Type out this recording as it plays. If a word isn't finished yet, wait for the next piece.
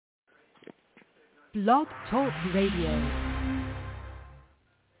Blog Talk Radio.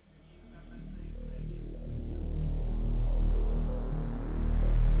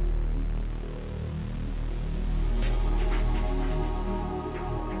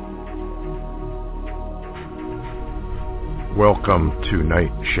 Welcome to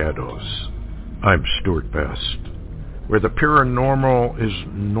Night Shadows. I'm Stuart Best, where the paranormal is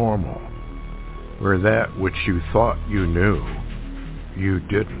normal, where that which you thought you knew, you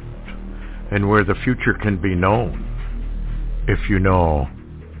didn't, and where the future can be known if you know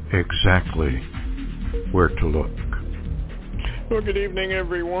exactly where to look. Well, good evening,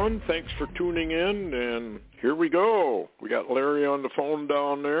 everyone. Thanks for tuning in, and here we go. We got Larry on the phone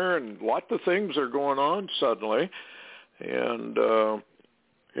down there, and lots of things are going on suddenly. And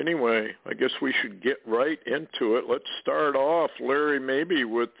anyway, I guess we should get right into it. Let's start off, Larry, maybe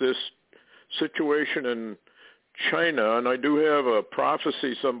with this situation in China. And I do have a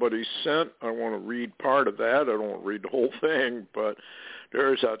prophecy somebody sent. I want to read part of that. I don't want to read the whole thing, but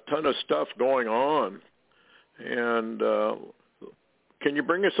there's a ton of stuff going on. And can you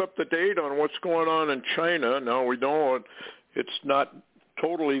bring us up to date on what's going on in China? Now, we know it's not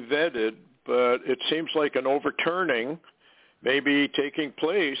totally vetted, but it seems like an overturning may be taking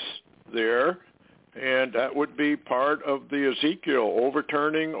place there, and that would be part of the Ezekiel,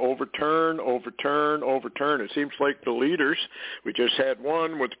 overturning, overturn. It seems like the leaders, we just had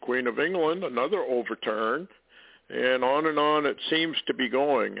one with the Queen of England, another overturn, and on it seems to be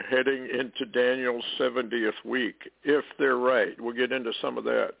going, heading into Daniel's 70th week, if they're right. We'll get into some of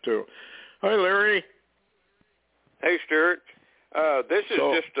that, too. Hi, Larry. Hey, Stuart. This is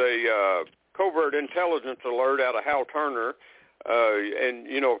just a covert intelligence alert out of Hal Turner. And,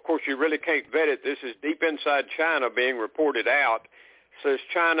 you know, of course, you really can't vet it. This is deep inside China being reported out. Says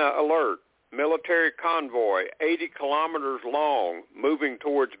China alert, military convoy 80 kilometers long moving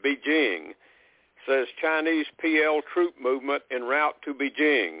towards Beijing. Says Chinese PL troop movement en route to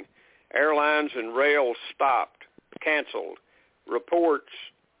Beijing. Airlines and rails stopped, canceled. Reports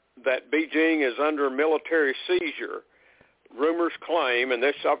that Beijing is under military seizure. Rumors claim, and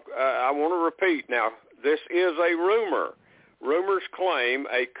this I want to repeat now, this is a rumor. Rumors claim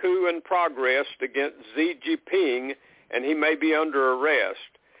a coup in progress against Xi Jinping, and he may be under arrest.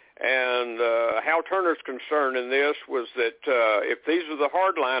 And Hal Turner's concern in this was that if these are the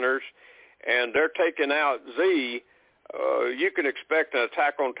hardliners and they're taking out Xi, you can expect an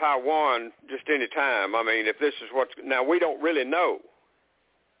attack on Taiwan just any time. I mean, if this is what's... Now, we don't really know.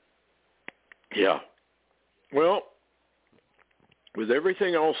 Yeah. Well, with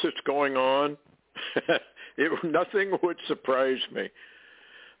everything else that's going on, nothing would surprise me.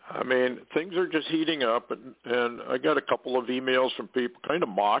 I mean, things are just heating up, and I got a couple of emails from people kind of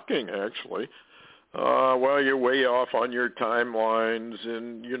mocking, actually. Well, you're way off on your timelines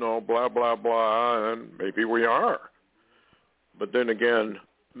and, you know, blah, blah, blah, and maybe we are. But then again,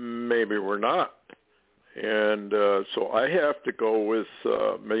 maybe we're not. And so I have to go with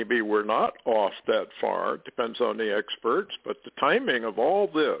maybe we're not off that far. It depends on the experts. But the timing of all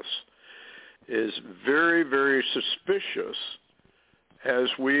this is very, very suspicious as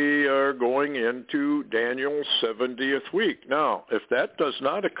we are going into Daniel's 70th week. Now, if that does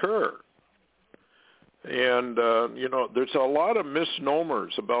not occur, and, you know, there's a lot of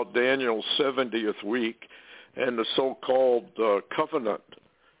misnomers about Daniel's 70th week and the so-called covenant,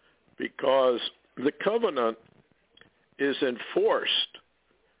 because the covenant is enforced,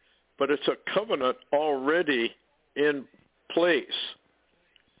 but it's a covenant already in place.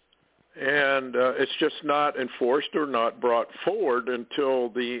 And it's just not enforced or not brought forward until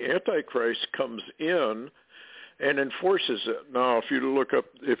the Antichrist comes in and enforces it. Now, if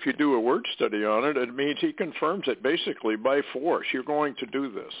you do a word study on it, it means he confirms it basically by force. You're going to do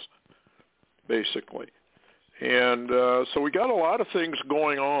this, basically. And so we got a lot of things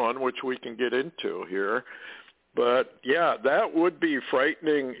going on, which we can get into here. But, yeah, that would be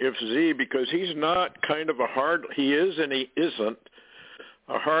frightening if Xi, because he's not kind of he is and he isn't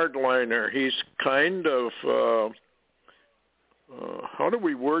a hardliner. He's kind of, how do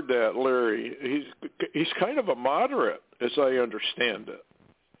we word that, Larry? He's kind of a moderate, as I understand it.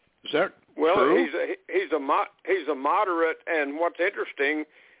 Is that true? He's a moderate, and what's interesting,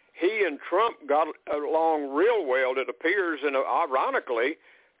 he and Trump got along real well, it appears, and ironically,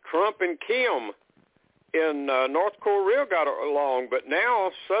 Trump and Kim in North Korea got along, but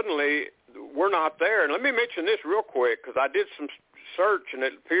now suddenly we're not there. And let me mention this real quick, because I did some search, and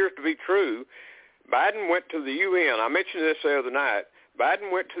it appears to be true. Biden went to the UN. I mentioned this the other night.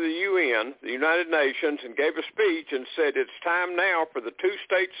 Biden went to the UN, the United Nations, and gave a speech and said it's time now for the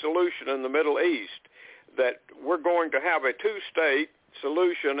two-state solution in the Middle East, that we're going to have a two-state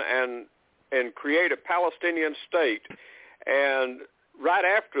solution, and and create a Palestinian state. And right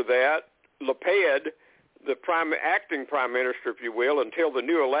after that, Lapid, the acting prime minister, if you will, until the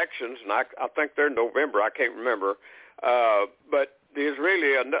new elections, and I think they're in November, I can't remember, but the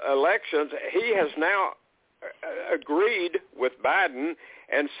Israeli elections, he has now agreed with Biden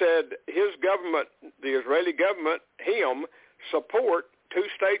and said his government, the Israeli government, him, support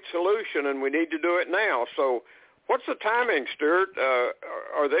two-state solution, and we need to do it now. So what's the timing, Stuart?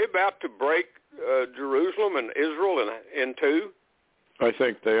 Are they about to break Jerusalem and Israel in two? I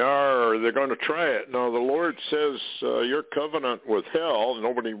think they are, or they're going to try it. Now, the Lord says your covenant with hell,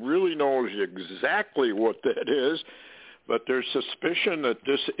 nobody really knows exactly what that is, but there's suspicion that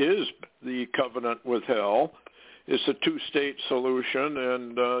this is the covenant with hell. It's a two-state solution,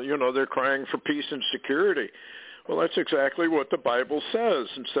 and, they're crying for peace and security. Well, that's exactly what the Bible says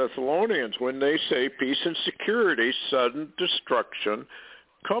in Thessalonians. When they say peace and security, sudden destruction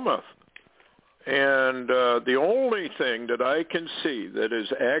cometh. And the only thing that I can see that is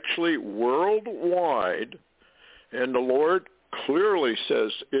actually worldwide, and the Lord clearly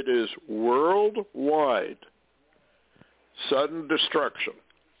says it is worldwide, sudden destruction.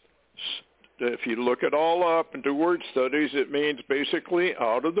 If you look it all up and do word studies, it means basically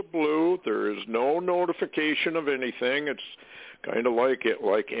out of the blue. There is no notification of anything. It's kind of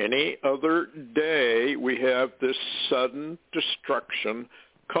like any other day. We have this sudden destruction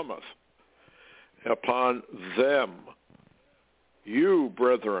cometh upon them. You,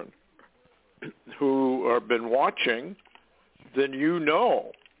 brethren, who have been watching, then you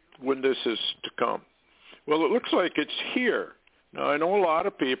know when this is to come. Well, it looks like it's here. Now, I know a lot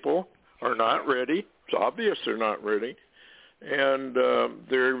of people are not ready. It's obvious they're not ready. And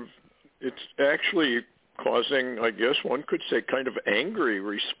it's actually causing, I guess one could say, kind of angry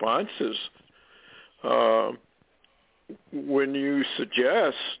responses when you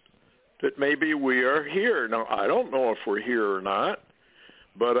suggest that maybe we are here. Now, I don't know if we're here or not,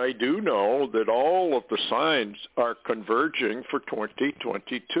 but I do know that all of the signs are converging for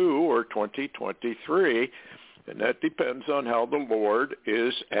 2022 or 2023, and that depends on how the Lord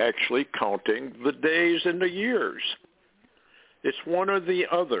is actually counting the days and the years. It's one or the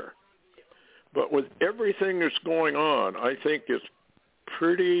other. But with everything that's going on, I think it's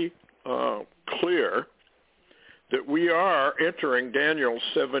pretty clear that we are entering Daniel's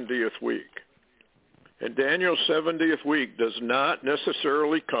 70th week. And Daniel's 70th week does not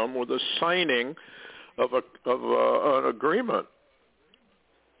necessarily come with a signing of an agreement.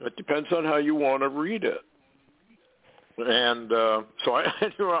 It depends on how you want to read it. And so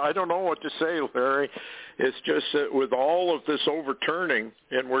I don't know what to say, Larry. It's just that with all of this overturning,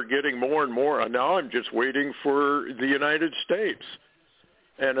 and we're getting more and more, and now I'm just waiting for the United States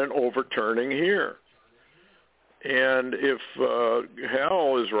and an overturning here. And if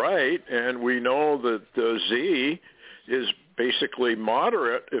Hal is right, and we know that Z is basically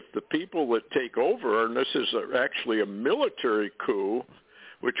moderate, if the people that take over, and this is actually a military coup,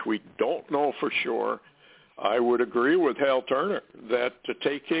 which we don't know for sure, I would agree with Hal Turner that the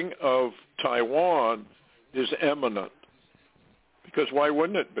taking of Taiwan is imminent. Because why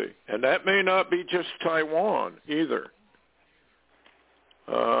wouldn't it be? And that may not be just Taiwan either.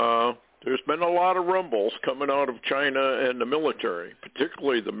 There's been a lot of rumbles coming out of China and the military,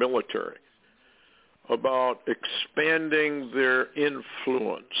 particularly the military, about expanding their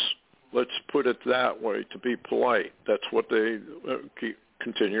influence. Let's put it that way, to be polite. That's what they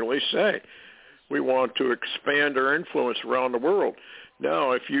continually say. We want to expand our influence around the world.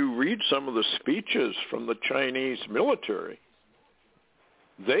 Now, if you read some of the speeches from the Chinese military,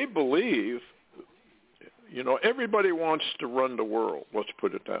 they believe, everybody wants to run the world. Let's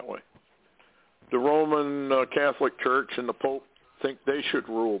put it that way. The Roman Catholic Church and the Pope think they should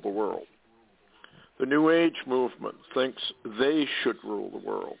rule the world. The New Age movement thinks they should rule the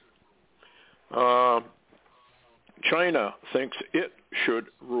world. China thinks it should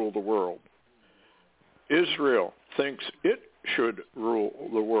rule the world. Israel thinks it should rule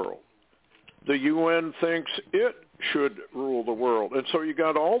the world. The UN thinks it should rule the world. And so you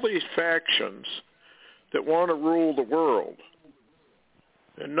got all these factions that want to rule the world.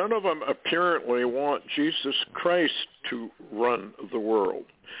 And none of them apparently want Jesus Christ to run the world.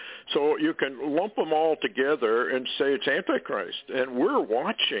 So you can lump them all together and say it's Antichrist. And we're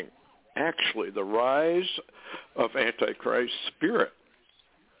watching, actually, the rise of Antichrist spirit.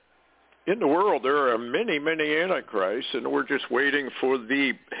 In the world, there are many, many Antichrists, and we're just waiting for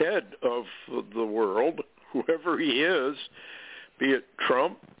the head of the world, whoever he is, be it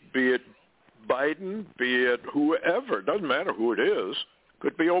Trump, be it Biden, be it whoever. It doesn't matter who it is.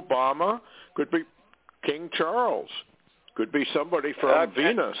 Could be Obama, could be King Charles, could be somebody from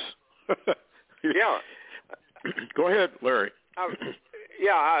Venus. Yeah. Go ahead, Larry. I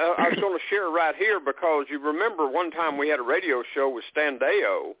was going to share right here because you remember one time we had a radio show with Stan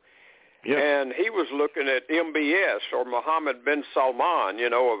Deyo, and he was looking at MBS, or Mohammed bin Salman,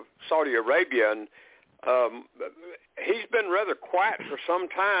 of Saudi Arabia, and he's been rather quiet for some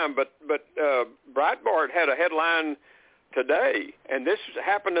time, but Breitbart had a headline today, and this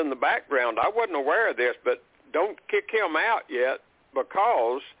happened in the background. I wasn't aware of this, but don't kick him out yet,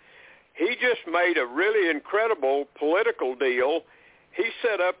 because he just made a really incredible political deal. He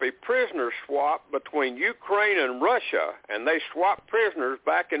set up a prisoner swap between Ukraine and Russia, and they swapped prisoners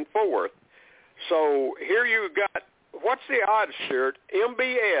back and forth. So here you got, what's the odds, Stuart?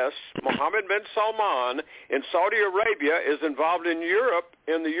 MBS, Mohammed bin Salman, in Saudi Arabia is involved in Europe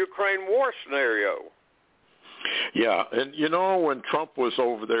in the Ukraine war scenario. Yeah, and when Trump was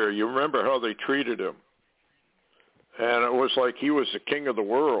over there, you remember how they treated him. And it was like he was the king of the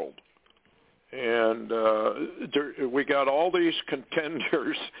world. And we got all these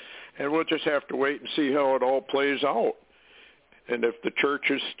contenders, and we'll just have to wait and see how it all plays out. And if the church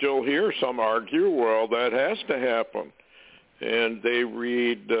is still here, some argue, well, that has to happen. And they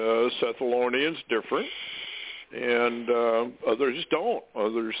read Thessalonians different, and others don't.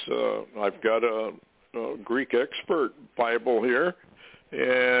 Others, I've got a Greek expert Bible here,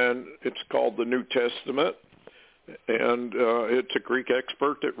 and it's called the New Testament, and it's a Greek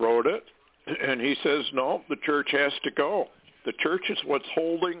expert that wrote it, and he says, no, the church has to go. The church is what's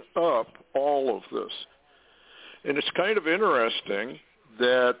holding up all of this. And it's kind of interesting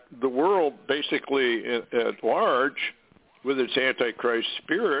that the world basically at large, with its Antichrist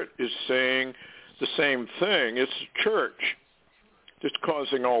spirit, is saying the same thing. It's the church that's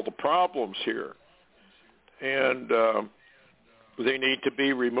causing all the problems here. And they need to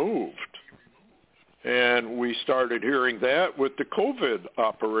be removed. And we started hearing that with the COVID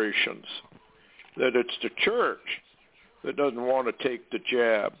operations, that it's the church that doesn't want to take the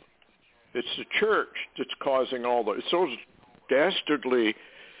jab. It's the church that's causing all the... It's those dastardly,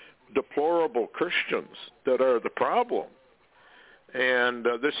 deplorable Christians that are the problem. And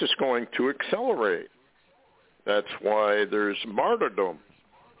this is going to accelerate. That's why there's martyrdom.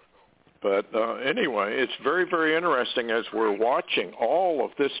 But anyway, it's very, very interesting as we're watching all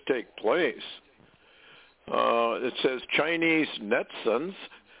of this take place. It says Chinese netizens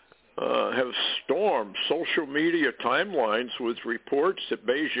have stormed social media timelines with reports that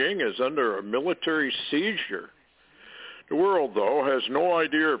Beijing is under a military seizure. The world, though, has no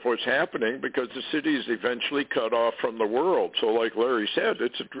idea of what's happening because the city is eventually cut off from the world. So like Larry said,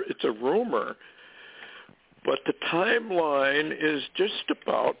 it's a rumor. But the timeline is just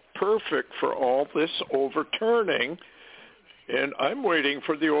about perfect for all this overturning, and I'm waiting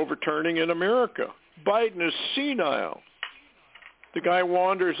for the overturning in America. Biden is senile. The guy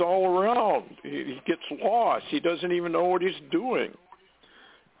wanders all around. He gets lost. He doesn't even know what he's doing.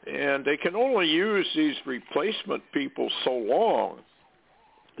 And they can only use these replacement people so long,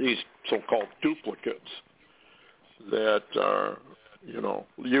 these so-called duplicates that are,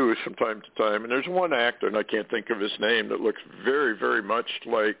 used from time to time. And there's one actor, and I can't think of his name, that looks very, very much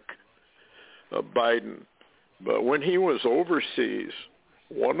like Biden. But when he was overseas,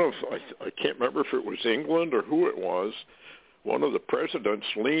 I can't remember if it was England or who it was, one of the presidents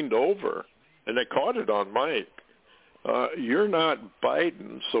leaned over, and they caught it on mic. You're not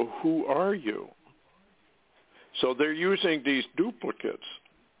Biden, so who are you? So they're using these duplicates.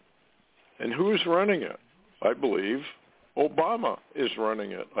 And who's running it? I believe Obama is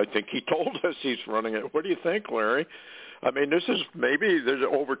running it. I think he told us he's running it. What do you think, Larry? I mean, this is maybe there's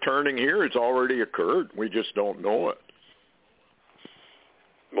an overturning here. It's already occurred. We just don't know it.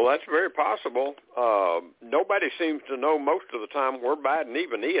 Well, that's very possible. Nobody seems to know most of the time where Biden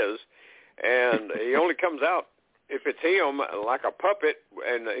even is, and he only comes out if it's him like a puppet,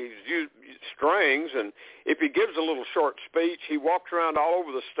 and he's used strings, and if he gives a little short speech, he walks around all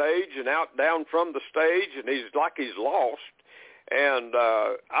over the stage and down from the stage, and he's like he's lost. And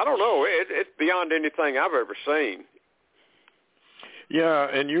I don't know. It's beyond anything I've ever seen. Yeah,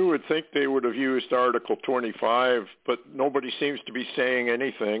 and you would think they would have used Article 25, but nobody seems to be saying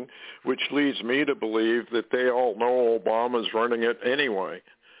anything, which leads me to believe that they all know Obama's running it anyway.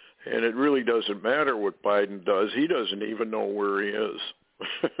 And it really doesn't matter what Biden does. He doesn't even know where he is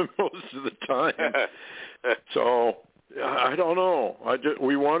most of the time. So I don't know.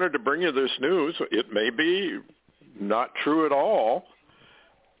 We wanted to bring you this news. It may be not true at all,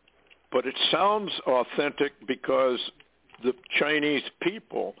 but it sounds authentic because the Chinese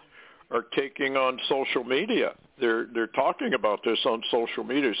people are taking on social media. They're talking about this on social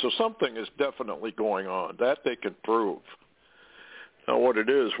media. So something is definitely going on. That they can prove. Now, what it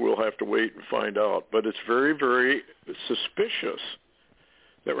is, we'll have to wait and find out. But it's very, very suspicious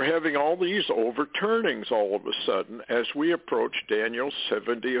that we're having all these overturnings all of a sudden as we approach Daniel's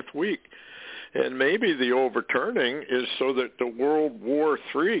 70th week. And maybe the overturning is so that the World War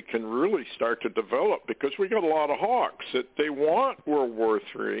III can really start to develop, because we got a lot of hawks that they want World War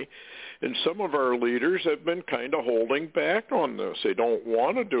III, and some of our leaders have been kind of holding back on this. They don't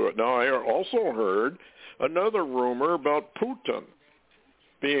want to do it. Now, I also heard another rumor about Putin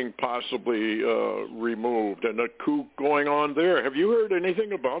being possibly removed and a coup going on there. Have you heard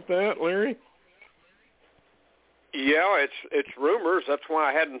anything about that, Larry? Yeah, it's rumors. That's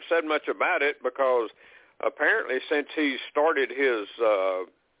why I hadn't said much about it, because apparently since he started his,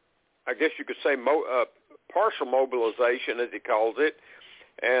 I guess you could say, partial mobilization, as he calls it,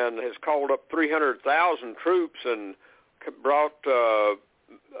 and has called up 300,000 troops and brought a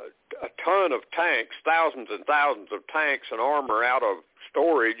ton of tanks, thousands and thousands of tanks and armor out of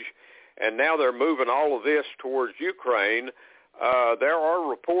storage, and now they're moving all of this towards Ukraine. There are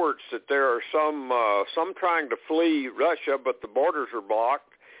reports that there are some trying to flee Russia, but the borders are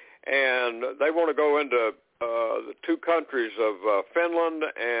blocked, and they want to go into the two countries of Finland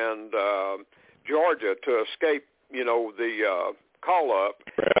and Georgia to escape, the call-up.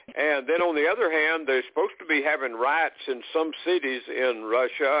 And then on the other hand, they're supposed to be having riots in some cities in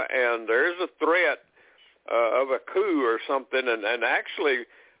Russia, and there is a threat of a coup or something. And actually,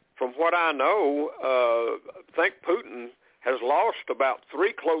 from what I know, I think Putin has lost about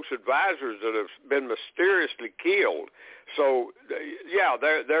 3 close advisors that have been mysteriously killed. So, yeah,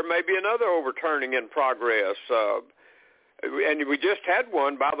 there may be another overturning in progress. And we just had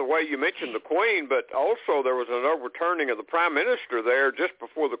one, by the way. You mentioned the Queen, but also there was an overturning of the Prime Minister there just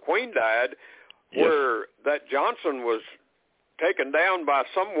before the Queen died, yes, where that Johnson was taken down by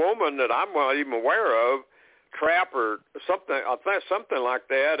some woman that I'm not even aware of, Trap or something, I think something like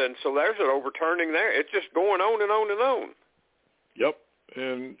that. And so there's an overturning there. It's just going on and on and on. Yep,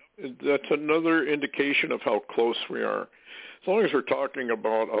 and that's another indication of how close we are. As long as we're talking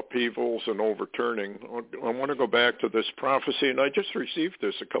about upheavals and overturning, I want to go back to this prophecy, and I just received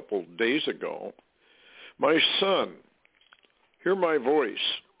this a couple of days ago. My son, hear my voice,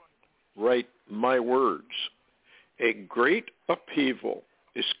 write my words. A great upheaval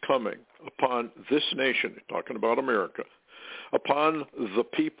is coming upon this nation, talking about America, upon the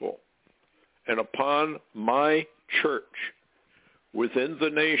people, and upon my church. Within the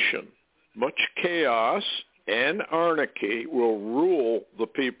nation, much chaos and anarchy will rule the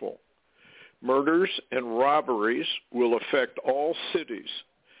people. Murders and robberies will affect all cities,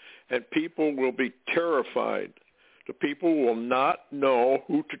 and people will be terrified. The people will not know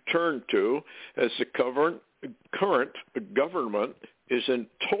who to turn to, as the current government is in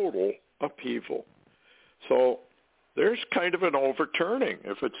total upheaval. So there's kind of an overturning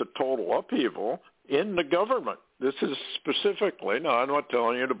if it's a total upheaval in the government. This is specifically, now I'm not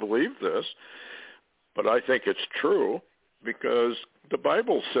telling you to believe this, but I think it's true because the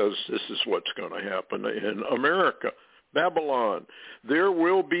Bible says this is what's going to happen in America. Babylon, there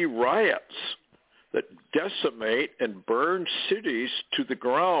will be riots that decimate and burn cities to the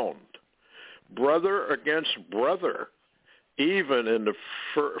ground, brother against brother, even in the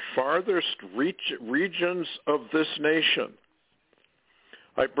farthest regions of this nation.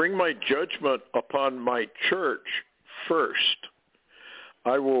 I bring my judgment upon my church first.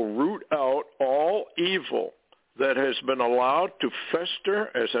 I will root out all evil that has been allowed to fester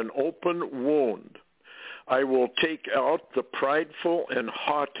as an open wound. I will take out the prideful and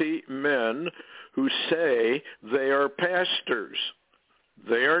haughty men who say they are pastors.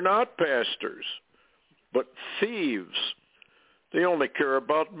 They are not pastors, but thieves. They only care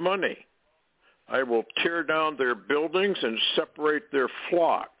about money. I will tear down their buildings and separate their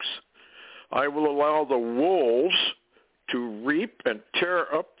flocks. I will allow the wolves to reap and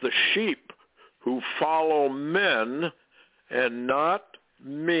tear up the sheep who follow men and not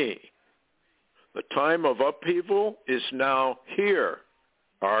me. The time of upheaval is now here.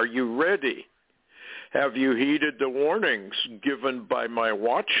 Are you ready? Have you heeded the warnings given by my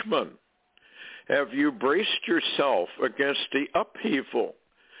watchmen? Have you braced yourself against the upheaval?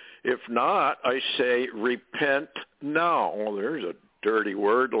 If not, I say, repent now. Well, there's a dirty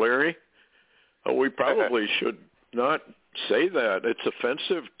word, Larry. We probably should not say that. It's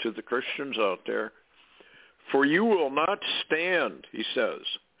offensive to the Christians out there. For you will not stand, he says.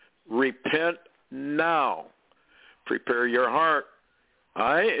 Repent now. Prepare your heart.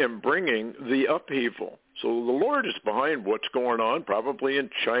 I am bringing the upheaval. So the Lord is behind what's going on, probably in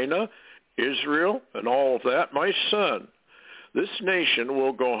China, Israel, and all of that. My son, this nation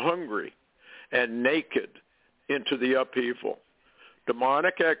will go hungry and naked into the upheaval.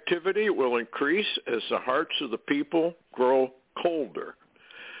 Demonic activity will increase as the hearts of the people grow colder.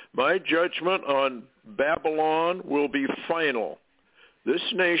 My judgment on Babylon will be final. This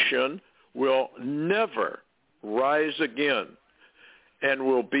nation will never rise again and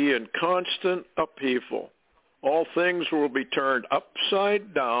will be in constant upheaval. All things will be turned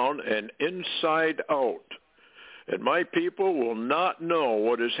upside down and inside out. And my people will not know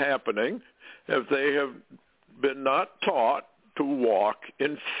what is happening if they have been not taught to walk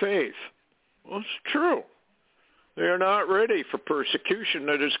in faith. Well, it's true. They are not ready for persecution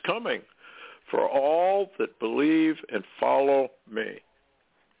that is coming for all that believe and follow me.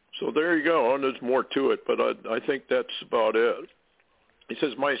 So there you go. And there's more to it, but I think that's about it. He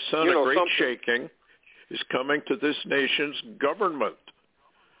says, my son, a great shaking is coming to this nation's government.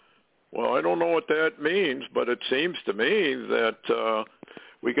 Well, I don't know what that means, but it seems to me that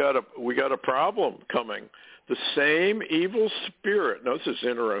we got a problem coming. The same evil spirit. Now, this is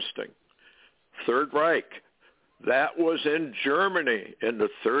interesting. Third Reich. That was in Germany in the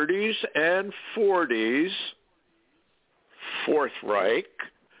 30s and 40s. Fourth Reich,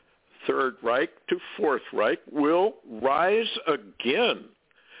 Third Reich to Fourth Reich will rise again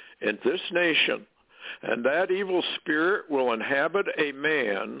in this nation. And that evil spirit will inhabit a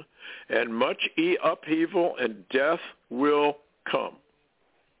man, and much upheaval and death will come.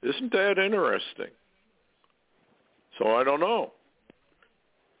 Isn't that interesting? So I don't know.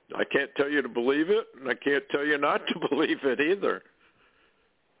 I can't tell you to believe it, and I can't tell you not to believe it either,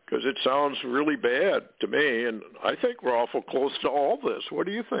 because it sounds really bad to me, and I think we're awful close to all this. What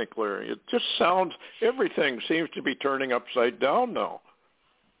do you think, Larry? It just sounds, everything seems to be turning upside down now.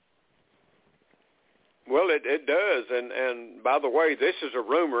 Well, it does, and by the way, this is a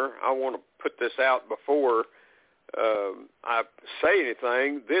rumor. I want to put this out before I say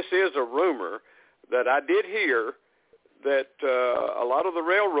anything. This is a rumor that I did hear that a lot of the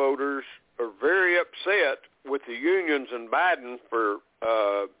railroaders are very upset with the unions and Biden for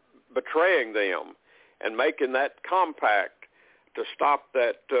betraying them and making that compact to stop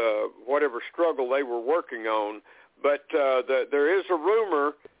that whatever struggle they were working on. But there is a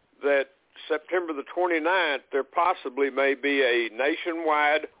rumor that September the 29th, there possibly may be a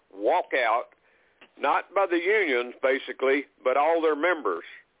nationwide walkout, not by the unions basically, but all their members,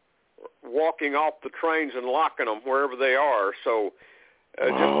 walking off the trains and locking them wherever they are. So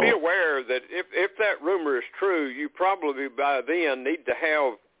just be aware that if that rumor is true, you probably by then need to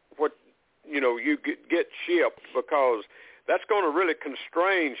have what, you get shipped, because that's going to really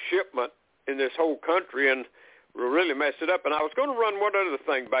constrain shipment in this whole country and will really mess it up. And I was going to run one other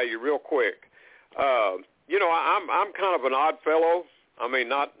thing by you real quick. I'm kind of an odd fellow. I mean,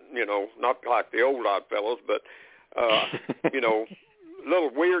 not like the old odd fellows, but, little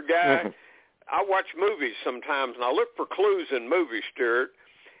weird guy. I watch movies sometimes, and I look for clues in movies, Stuart.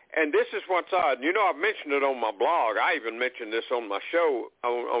 And this is what's odd. I've mentioned it on my blog. I even mentioned this on my show,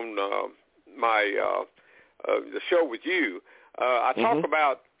 on the show with you. I talk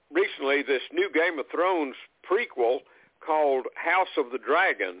about recently this new Game of Thrones prequel called House of the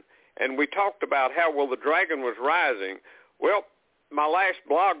Dragon, and we talked about how, the dragon was rising. Well, my last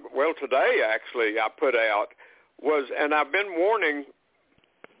blog, today actually, I put out was, and I've been warning,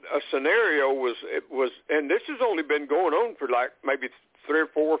 a scenario was, and this has only been going on for like maybe 3 or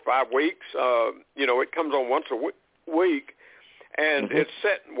 4 or 5 weeks. It comes on once a week, and it's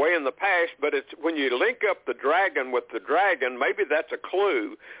set way in the past, but it's when you link up the dragon with the dragon, maybe that's a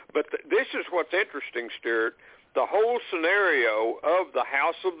clue. But this is what's interesting, Stuart. The whole scenario of the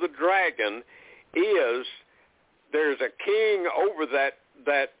House of the Dragon is there's a king over that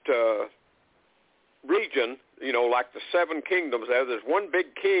region, like the 7 kingdoms there. There's one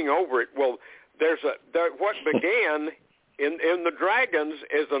big king over it. Well, what began in the dragons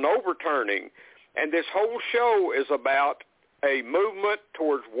is an overturning, and this whole show is about a movement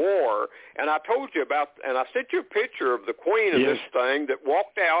towards war. And I told you about, and I sent you a picture of the queen of this thing that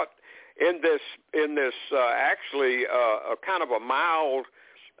walked out in this actually a kind of a mild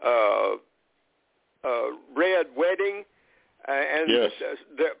red wedding. And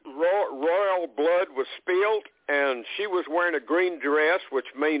the royal blood was spilled, and she was wearing a green dress,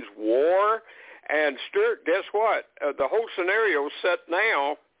 which means war. And Stuart, guess what? The whole scenario set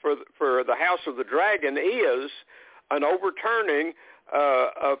now for the House of the Dragon is an overturning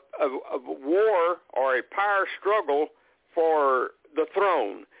of war or a power struggle for the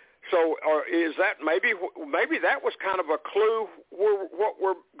throne. So is that maybe that was kind of a clue what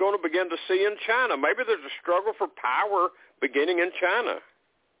we're going to begin to see in China? Maybe there's a struggle for power beginning in China.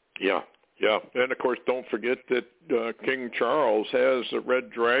 Yeah. And, of course, don't forget that King Charles has a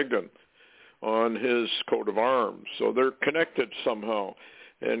red dragon on his coat of arms. So they're connected somehow.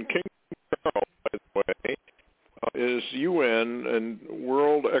 And King Charles, by the way, is UN and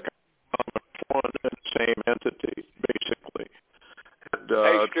World Economic Fund and the same entity, basically. And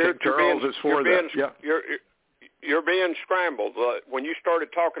hey, Stuart, King Charles is for that. You're being scrambled. When you started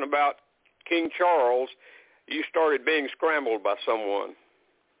talking about King Charles, you started being scrambled by someone.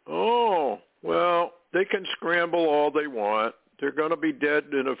 Oh, well, they can scramble all they want. They're going to be dead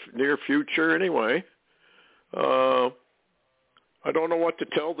in a near future anyway. I don't know what to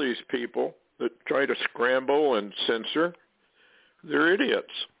tell these people that try to scramble and censor. They're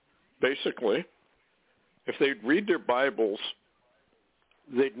idiots, basically. If they'd read their Bibles,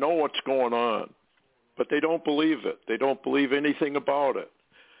 they'd know what's going on. But they don't believe it. They don't believe anything about it.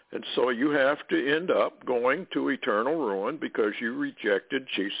 And so you have to end up going to eternal ruin because you rejected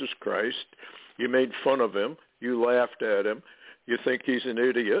Jesus Christ. You made fun of him. You laughed at him. You think he's an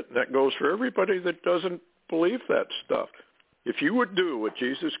idiot. That goes for everybody that doesn't believe that stuff. If you would do what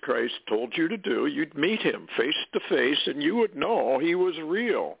Jesus Christ told you to do, you'd meet him face to face, and you would know he was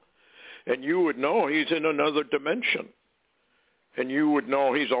real. And you would know he's in another dimension. And you would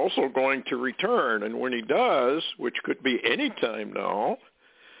know he's also going to return. And when he does, which could be any time now,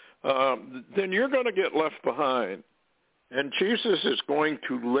 then you're going to get left behind. And Jesus is going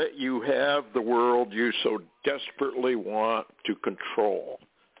to let you have the world you so desperately want to control.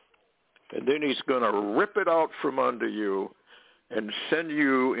 And then he's going to rip it out from under you and send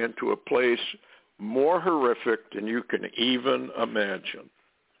you into a place more horrific than you can even imagine.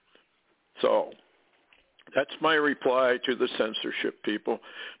 So that's my reply to the censorship people.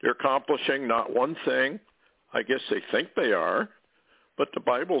 They're accomplishing not one thing. I guess they think they are. But the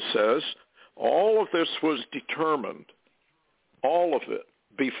Bible says all of this was determined, all of it,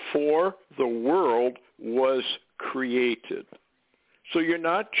 before the world was created. So you're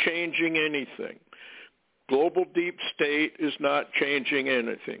not changing anything. Global deep state is not changing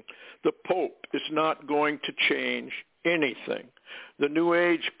anything. The Pope is not going to change anything. The New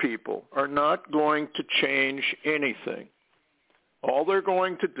Age people are not going to change anything. All they're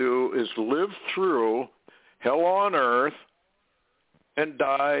going to do is live through hell on earth and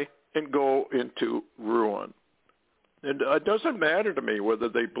die and go into ruin. And it doesn't matter to me whether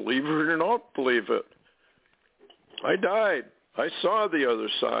they believe it or not believe it. I died. I saw the other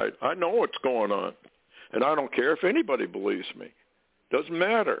side. I know what's going on. And I don't care if anybody believes me. Doesn't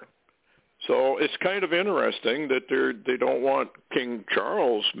matter. So it's kind of interesting that they don't want King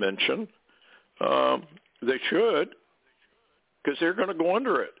Charles mentioned. They should, because they're going to go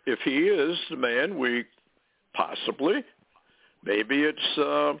under it. If he is the man, we possibly, maybe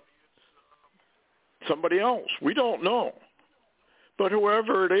it's somebody else. We don't know. But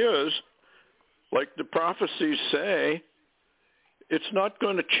whoever it is, like the prophecies say, it's not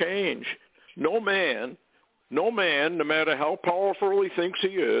going to change. No man, no matter how powerful he thinks he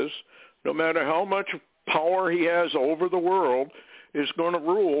is, no matter how much power he has over the world, is going to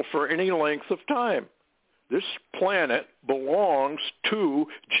rule for any length of time. This planet belongs to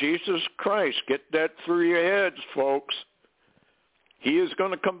Jesus Christ. Get that through your heads, folks. He is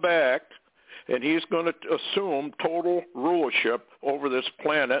going to come back, and he's going to assume total rulership over this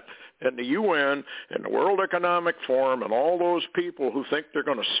planet, and the UN and the World Economic Forum and all those people who think they're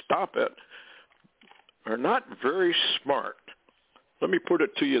going to stop it are not very smart. Let me put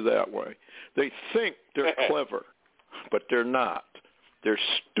it to you that way. They think they're clever, but they're not. They're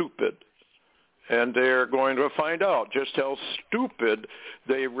stupid. And they're going to find out just how stupid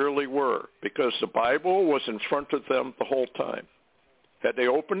they really were, because the Bible was in front of them the whole time. Had they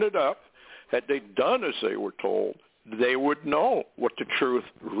opened it up, had they done as they were told, they would know what the truth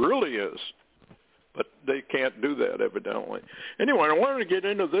really is. But they can't do that, evidently. Anyway, I wanted to get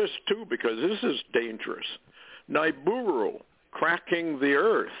into this, too, because this is dangerous. Nibiru, cracking the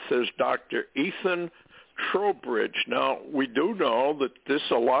earth, says Dr. Ethan Trowbridge. Now, we do know that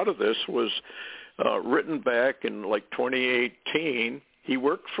a lot of this was written back in, 2018. He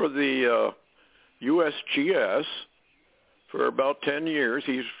worked for the USGS for about 10 years.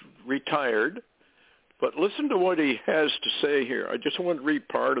 He's retired. But listen to what he has to say here. I just want to read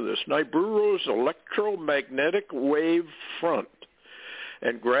part of this. Nibiru's electromagnetic wave front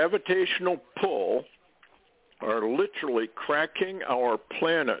and gravitational pull are literally cracking our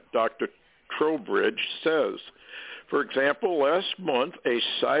planet, Dr. Trowbridge says. For example, last month, a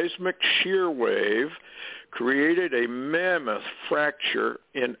seismic shear wave created a mammoth fracture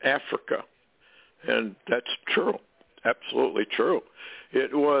in Africa. And that's true, absolutely true.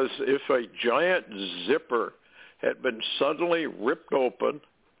 It was if a giant zipper had been suddenly ripped open,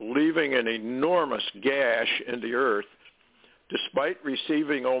 leaving an enormous gash in the earth. Despite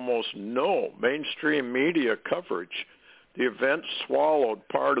receiving almost no mainstream media coverage, the event swallowed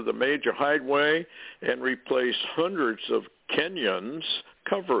part of the major highway and replaced hundreds of Kenyans'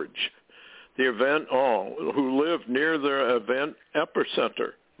 coverage. The event, who live near the event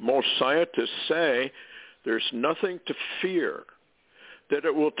epicenter. Most scientists say there's nothing to fear, that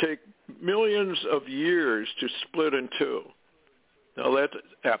it will take millions of years to split in two. Now, that's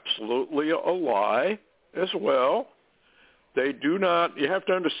absolutely a lie as well. They do not, you have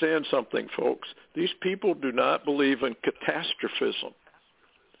to understand something, folks. These people do not believe in catastrophism.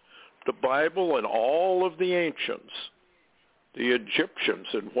 The Bible and all of the ancients, the Egyptians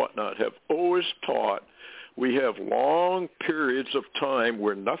and whatnot, have always taught we have long periods of time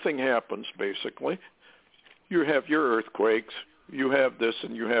where nothing happens, basically. You have your earthquakes, you have this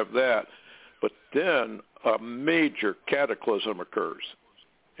and you have that, but then a major cataclysm occurs,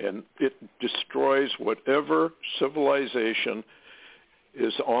 and it destroys whatever civilization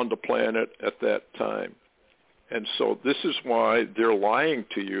is on the planet at that time. And so this is why they're lying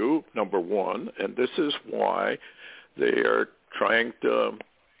to you, number one, and this is why they are trying to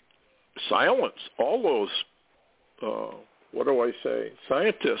silence all those,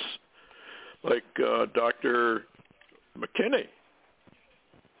 scientists like Dr. McKinney,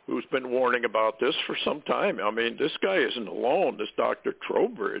 who's been warning about this for some time. I mean, this guy isn't alone, this Dr.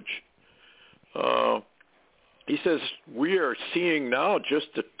 Trowbridge. He says, we are seeing now just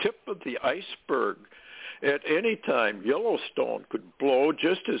the tip of the iceberg. At any time, Yellowstone could blow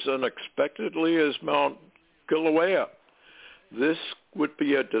just as unexpectedly as Mount Kilauea. This would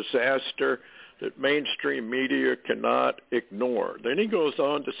be a disaster that mainstream media cannot ignore. Then he goes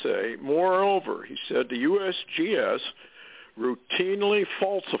on to say, moreover, he said, the USGS routinely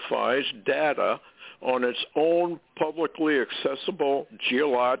falsifies data on its own publicly accessible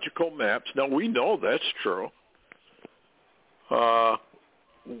geological maps. Now, we know that's true.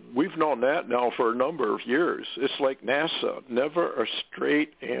 We've known that now for a number of years. It's like NASA, never a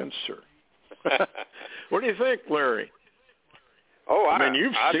straight answer. What do you think, Larry? Oh, I mean,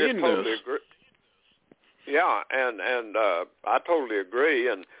 you've seen totally this. Agree. Yeah, and I totally agree.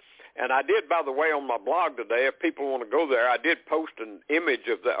 And I did, by the way, on my blog today, if people want to go there, I did post an image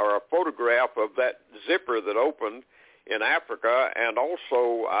of that, or a photograph of that zipper that opened in Africa, and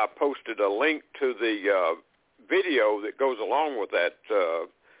also I posted a link to the video that goes along with that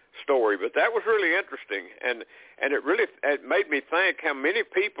story. But that was really interesting, and it made me think how many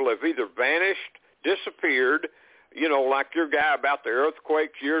people have either vanished, disappeared. You know, like your guy about the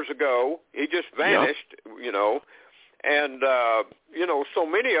earthquakes years ago, he just vanished. Yeah. You know. And, so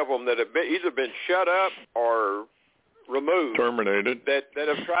many of them that have either been shut up or removed. Terminated. That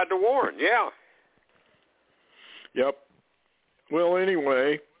have tried to warn, yeah. Yep. Well,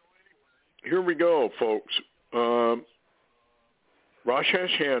 anyway, here we go, folks. Rosh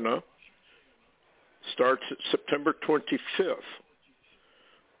Hashanah starts at September 25th.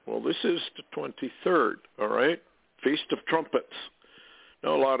 Well, this is the 23rd, all right? Feast of Trumpets.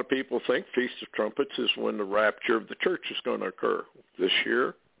 Now, a lot of people think Feast of Trumpets is when the rapture of the church is going to occur. This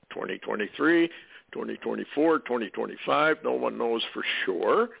year, 2023, 2024, 2025, no one knows for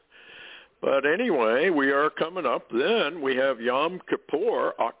sure. But anyway, we are coming up. Then we have Yom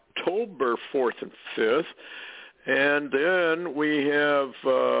Kippur, October 4th and 5th. And then we have,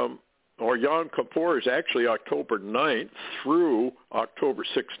 Yom Kippur is actually October 9th through October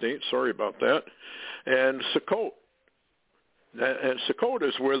 16th. Sorry about that. And Sukkot. And Sukkot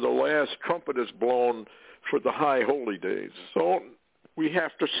is where the last trumpet is blown for the high holy days. So we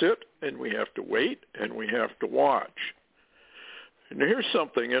have to sit, and we have to wait, and we have to watch. And here's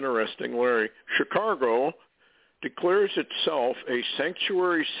something interesting, Larry. Chicago declares itself a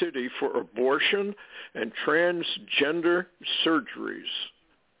sanctuary city for abortion and transgender surgeries.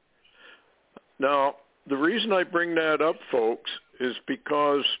 Now, the reason I bring that up, folks, is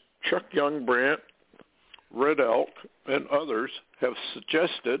because Chuck Youngbrandt, Red Elk, and others have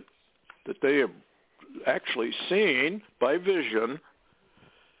suggested that they have actually seen by vision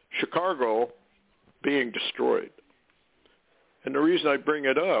Chicago being destroyed. And the reason I bring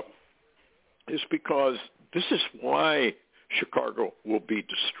it up is because this is why Chicago will be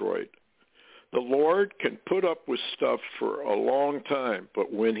destroyed. The Lord can put up with stuff for a long time,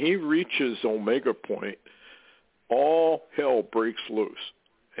 but when he reaches Omega Point, all hell breaks loose.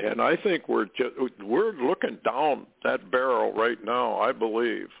 And I think we're looking down that barrel right now, I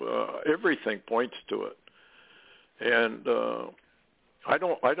believe. Everything points to it. And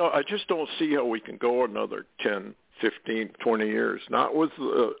I just don't see how we can go another 10, 15, 20 years, not with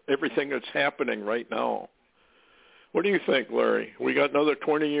everything that's happening right now. What do you think, Larry? We got another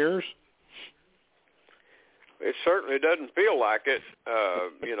 20 years? it certainly doesn't feel like it.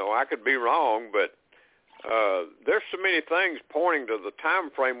 I could be wrong, but there's so many things pointing to the time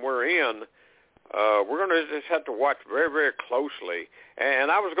frame we're in. We're going to just have to watch very, very closely.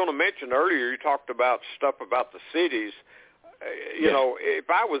 And I was going to mention earlier, you talked about stuff about the cities. If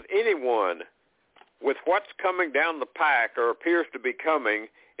I was anyone with what's coming down the pike or appears to be coming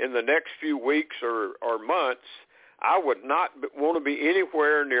in the next few weeks or months, I would not want to be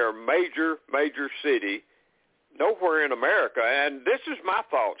anywhere near a major city, nowhere in America. And this is my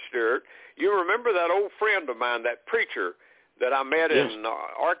thought, Stuart. You remember that old friend of mine, that preacher that I met in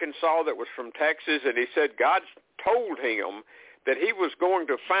Arkansas that was from Texas, and he said God told him that he was going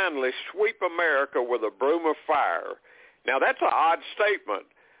to finally sweep America with a broom of fire. Now, that's an odd statement,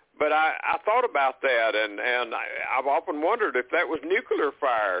 but I thought about that, and I've often wondered if that was nuclear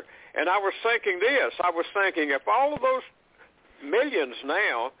fire. And I was thinking this. I was thinking if all of those millions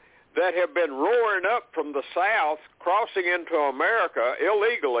now that have been roaring up from the South, crossing into America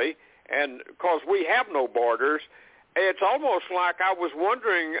illegally, and because we have no borders, it's almost like I was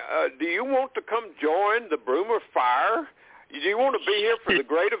wondering, do you want to come join the broom of fire? Do you want to be here for the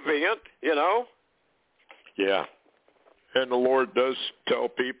great event, Yeah. And the Lord does tell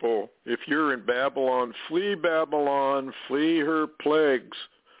people, if you're in Babylon, flee her plagues,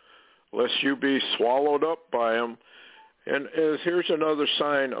 lest you be swallowed up by them. And here's another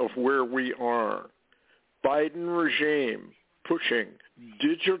sign of where we are. Biden regime pushing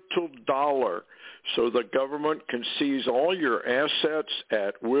digital dollar so the government can seize all your assets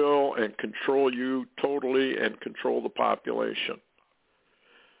at will and control you totally and control the population.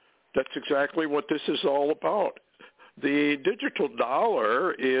 That's exactly what this is all about. The digital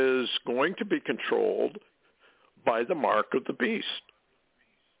dollar is going to be controlled by the mark of the beast.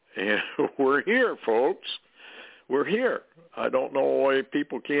 And we're here, folks. We're here. I don't know why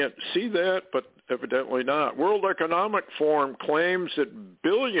people can't see that, but evidently not. World Economic Forum claims that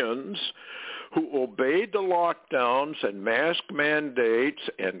billions who obeyed the lockdowns and mask mandates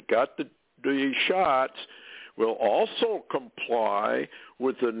and got the shots will also comply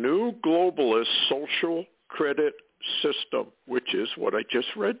with the new globalist social credit system, which is what I just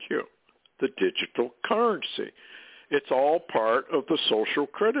read you, the digital currency. It's all part of the social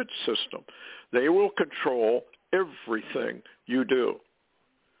credit system. They will control everything you do.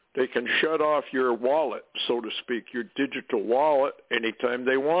 They can shut off your wallet, so to speak, your digital wallet, anytime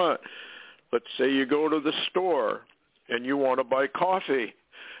they want. Let's say you go to the store and you want to buy coffee,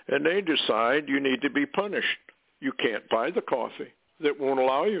 and they decide you need to be punished. You can't buy the coffee. That won't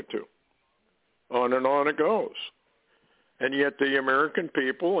allow you to. On and on it goes. And yet the American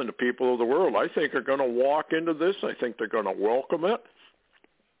people and the people of the world, I think, are going to walk into this. I think they're going to welcome it.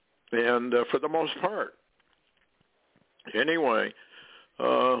 And for the most part. Anyway,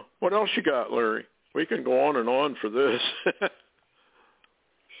 what else you got, Larry? We can go on and on for this.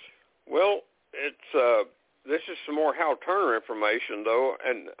 Well, it's this is some more Hal Turner information, though,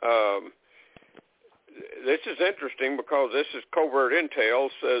 and this is interesting because this is covert intel.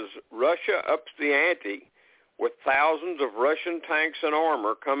 Says Russia ups the ante with thousands of Russian tanks and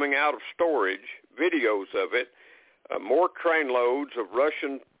armor coming out of storage. Videos of it. More train loads of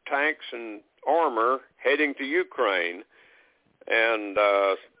Russian tanks and armor heading to Ukraine. And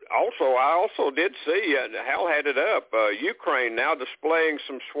I also did see, Hal had it up, Ukraine now displaying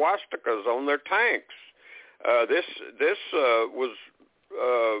some swastikas on their tanks. This was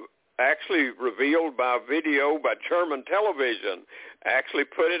actually revealed by video by German television, actually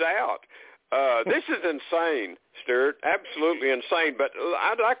put it out. This is insane, Stuart, absolutely insane. But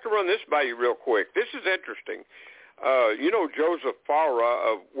I'd like to run this by you real quick. This is interesting. Joseph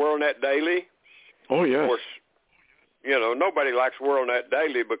Farah of WorldNet Daily? Oh, yes. Of course, nobody likes WorldNet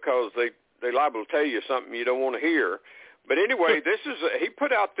Daily because they liable to tell you something you don't want to hear. But anyway, he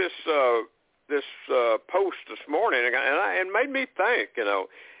put out this post this morning, and it made me think.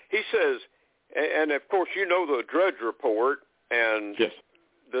 He says, and of course the Drudge Report, and yes.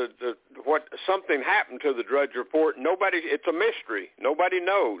 What something happened to the Drudge Report. It's a mystery. Nobody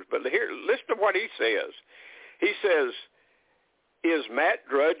knows. But here, listen to what he says. He says, "Is Matt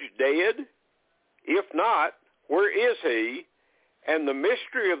Drudge dead? If not, where is he? And the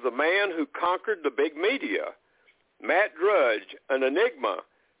mystery of the man who conquered the big media. Matt Drudge, an enigma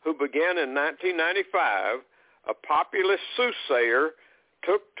who began in 1995, a populist soothsayer,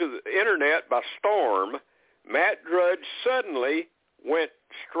 took to the internet by storm. Matt Drudge suddenly went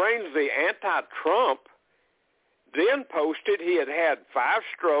strangely anti-Trump, then posted he had had 5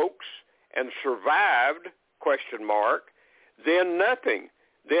 strokes and survived, ? Then nothing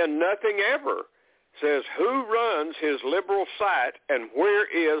ever. says, who runs his liberal site and where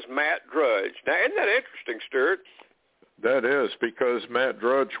is Matt Drudge? Now, isn't that interesting, Stuart? That is, because Matt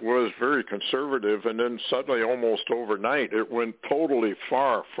Drudge was very conservative, and then suddenly, almost overnight, it went totally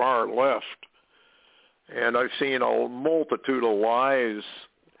far, far left. And I've seen a multitude of lies,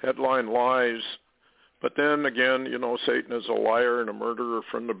 headline lies. But then again, you know, Satan is a liar and a murderer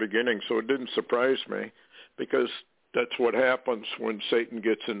from the beginning, so it didn't surprise me, because that's what happens when Satan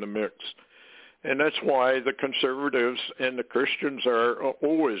gets in the mix. And that's why the conservatives and the Christians are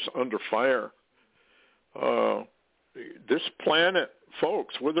always under fire. This planet,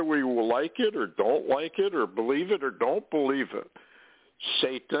 folks, whether we will like it or don't like it or believe it or don't believe it,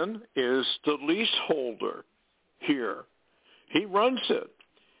 Satan is the leaseholder here. He runs it.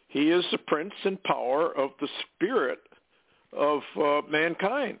 He is the prince and power of the spirit of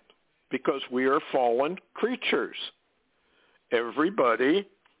mankind, because we are fallen creatures. Everybody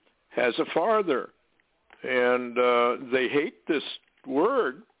has a father, and they hate this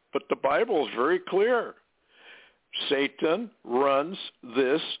word, but the Bible is very clear. Satan runs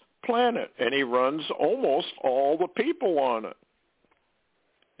this planet, and he runs almost all the people on it.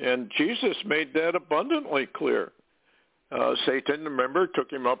 And Jesus made that abundantly clear. Satan, remember,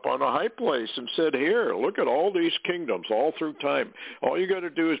 took him up on a high place and said, here, look at all these kingdoms all through time. All you got to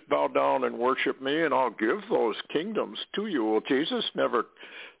do is bow down and worship me, and I'll give those kingdoms to you. Well, Jesus never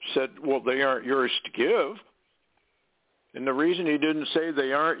said, well, they aren't yours to give. And the reason he didn't say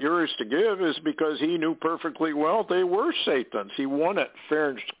they aren't yours to give is because he knew perfectly well they were Satan's. He won it fair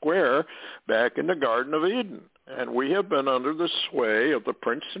and square back in the Garden of Eden. And we have been under the sway of the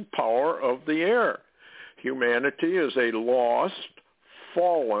prince and power of the air. Humanity is a lost,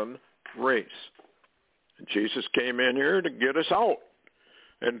 fallen race. And Jesus came in here to get us out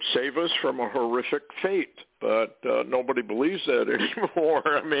and save us from a horrific fate. But nobody believes that anymore.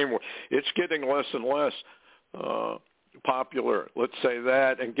 I mean, it's getting less and less popular, let's say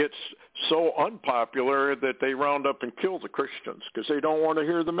that, and gets so unpopular that they round up and kill the Christians because they don't want to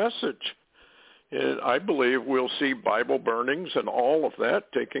hear the message. And I believe we'll see Bible burnings and all of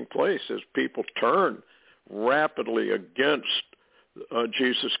that taking place as people turn rapidly against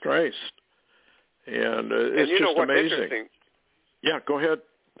Jesus Christ. And it's just amazing. Yeah, go ahead.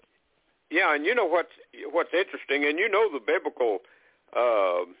 Yeah, and you know what's interesting, and you know the biblical,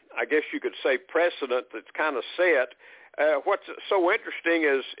 I guess you could say, precedent that's kind of set. What's so interesting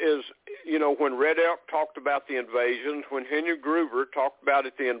is, you know, when Red Elk talked about the invasions, when Henry Gruver talked about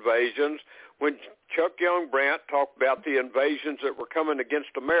the invasions, when Chuck Young Brandt talked about the invasions that were coming against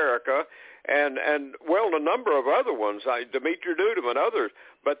America, and well, a number of other ones, Dimitri Duduman, others.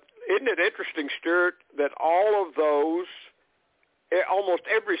 But isn't it interesting, Stuart, that all of those, almost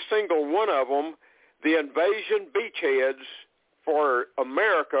every single one of them, the invasion beachheads for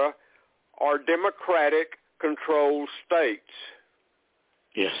America are Democratic-controlled states?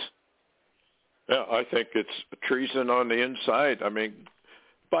 Yes. Yeah, I think it's treason on the inside. I mean,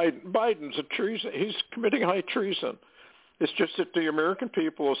 Biden's a treason. He's committing high treason. It's just that the American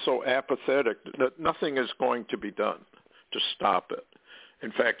people are so apathetic that nothing is going to be done to stop it.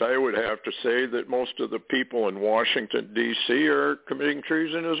 In fact, I would have to say that most of the people in Washington, D.C. are committing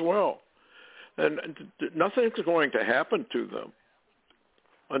treason as well. And nothing's going to happen to them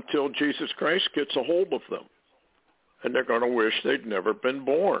until Jesus Christ gets a hold of them. And they're going to wish they'd never been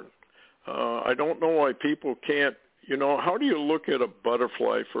born. I don't know why people can't, you know, how do you look at a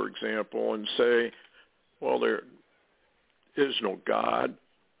butterfly, for example, and say, well, there is no God?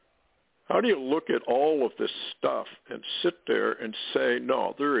 How do you look at all of this stuff and sit there and say,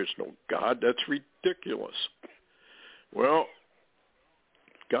 no, there is no God? That's ridiculous. Well,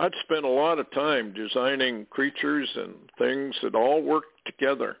 God spent a lot of time designing creatures and things that all work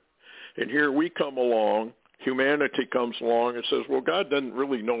together. And here we come along, humanity comes along and says, well, God doesn't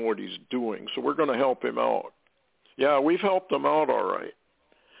really know what he's doing, so we're going to help him out. Yeah, we've helped him out all right.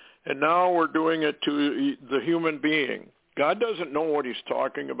 And now we're doing it to the human being. God doesn't know what he's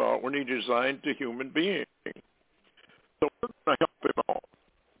talking about when he designed the human being. So we're going to help him out.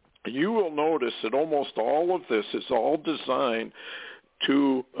 You will notice that almost all of this is all designed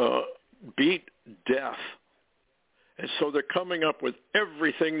to beat death. And so they're coming up with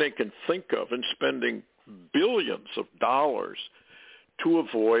everything they can think of and spending billions of dollars to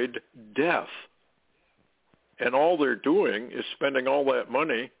avoid death. And all they're doing is spending all that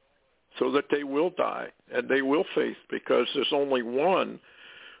money so that they will die and they will face, because there's only one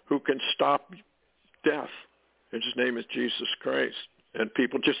who can stop death. And his name is Jesus Christ. And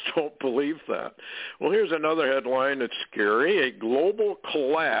people just don't believe that. Well, here's another headline that's scary. A global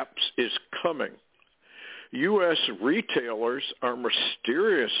collapse is coming. U.S. retailers are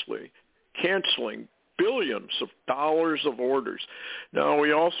mysteriously canceling billions of dollars of orders. Now,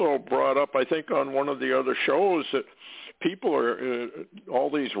 we also brought up, I think, on one of the other shows that people are,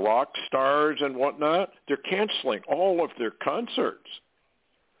 all these rock stars and whatnot, they're canceling all of their concerts.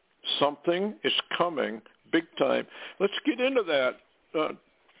 Something is coming big time. Let's get into that.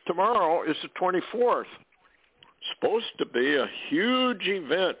 Tomorrow is the 24th. Supposed to be a huge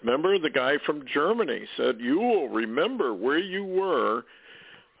event. Remember, the guy from Germany said you will remember where you were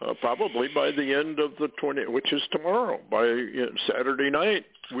probably by the end of the 20th, which is tomorrow. By Saturday night,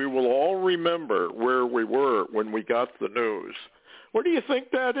 we will all remember where we were when we got the news. What do you think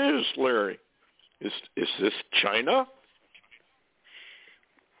that is, Larry? Is this China?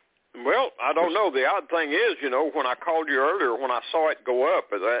 Well, I don't know. The odd thing is, when I called you earlier, when I saw it go up,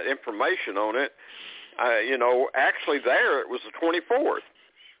 that information on it, actually there it was the 24th.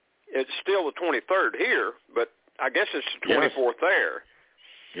 It's still the 23rd here, but I guess it's the 24th there.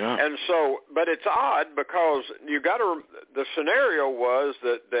 Yeah. And so, but it's odd because you got to. The scenario was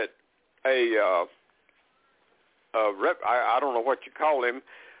that I don't know what you call him,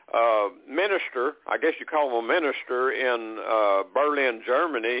 minister. I guess you call him a minister in Berlin,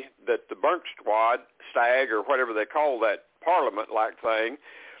 Germany. That the Bundestag or whatever they call that parliament-like thing.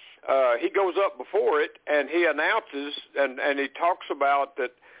 He goes up before it and he announces and he talks about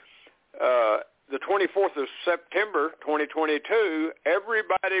that. The 24th of September, 2022,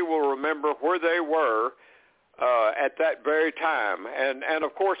 everybody will remember where they were at that very time. And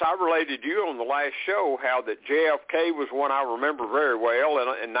of course, I related you on the last show how that JFK was one I remember very well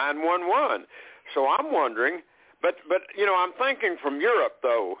and 9/11. So I'm wondering, but I'm thinking from Europe,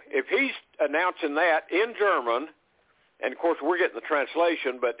 though, if he's announcing that in German, and of course we're getting the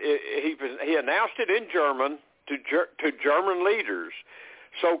translation, but he announced it in German to German leaders.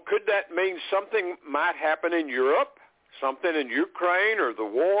 So could that mean something might happen in Europe, something in Ukraine or the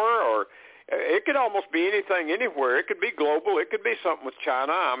war, or it could almost be anything anywhere. It could be global. It could be something with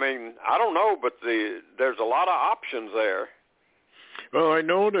China. I mean, I don't know, but there's a lot of options there. Well, I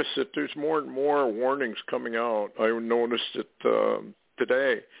noticed that there's more and more warnings coming out. I noticed it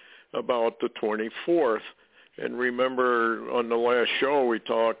today about the 24th. And remember on the last show we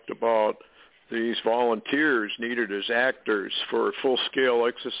talked about these volunteers needed as actors for a full-scale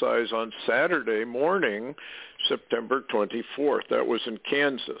exercise on Saturday morning, September 24th. That was in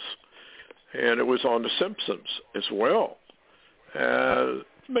Kansas. And it was on The Simpsons as well.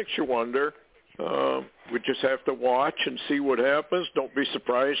 Makes you wonder. We just have to watch and see what happens. Don't be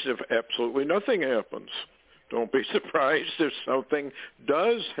surprised if absolutely nothing happens. Don't be surprised if something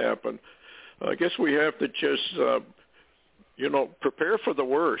does happen. I guess we have to just, prepare for the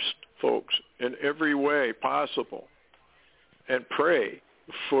worst, folks, in every way possible, and pray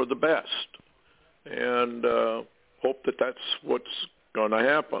for the best, and hope that that's what's going to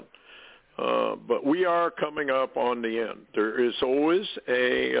happen. But we are coming up on the end. There is always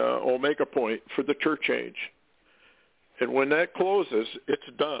a omega point for the church age, and when that closes, it's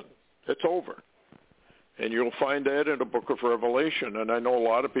done. It's over. And you'll find that in the book of Revelation. And I know a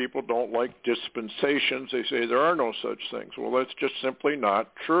lot of people don't like dispensations. They say there are no such things. Well, that's just simply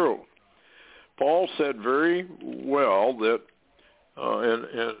not true. Paul said very well that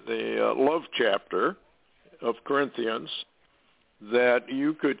in the love chapter of Corinthians that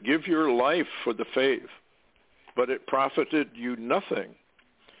you could give your life for the faith, but it profited you nothing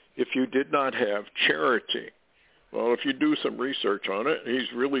if you did not have charity. Well, if you do some research on it,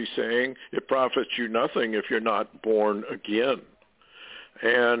 he's really saying it profits you nothing if you're not born again.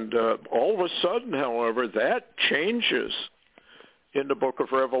 And all of a sudden, however, that changes in the book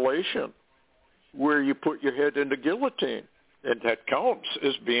of Revelation, where you put your head in the guillotine, and that counts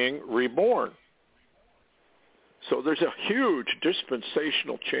as being reborn. So there's a huge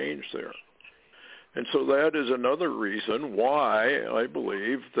dispensational change there. And so that is another reason why I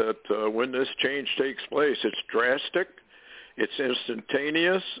believe that when this change takes place, it's drastic, it's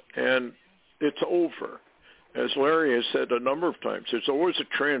instantaneous, and it's over. As Larry has said a number of times, there's always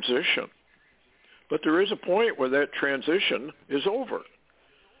a transition. But there is a point where that transition is over.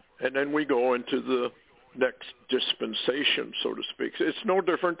 And then we go into the next dispensation, so to speak. It's no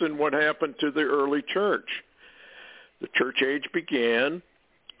different than what happened to the early church. The church age began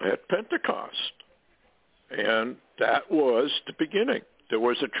at Pentecost. And that was the beginning. There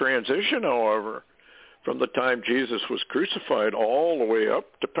was a transition, however, from the time Jesus was crucified all the way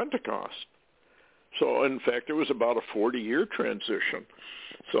up to Pentecost. So, in fact, it was about a 40-year transition.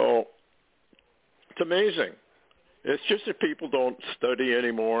 So it's amazing. It's just that people don't study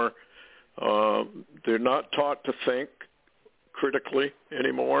anymore. They're not taught to think critically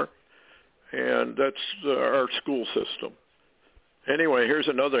anymore. And that's our school system. Anyway, here's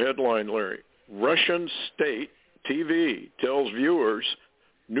another headline, Larry. Russian state TV tells viewers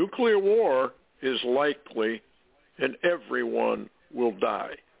nuclear war is likely and everyone will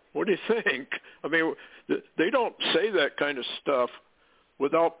die. What do you think? I mean, they don't say that kind of stuff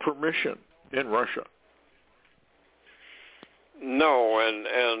without permission in Russia. No,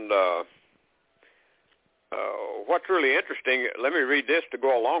 and what's really interesting, let me read this to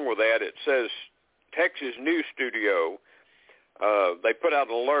go along with that. It says, Texas News Studio, they put out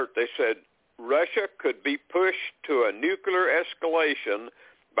an alert. They said, Russia could be pushed to a nuclear escalation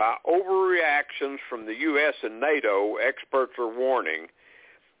by overreactions from the U.S. and NATO, experts are warning.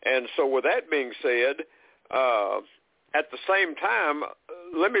 And so with that being said, at the same time,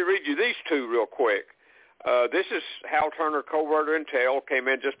 let me read you these two real quick. This is Hal Turner, Covert Intel, came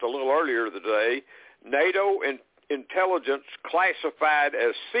in just a little earlier today. NATO intelligence classified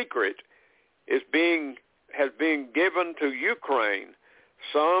as secret has been given to Ukraine.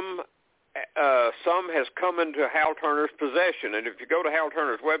 Some has come into Hal Turner's possession, and if you go to Hal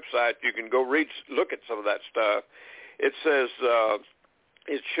Turner's website, you can go look at some of that stuff. It says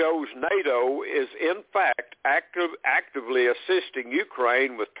it shows NATO is in fact actively assisting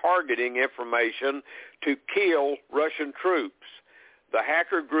Ukraine with targeting information to kill Russian troops. The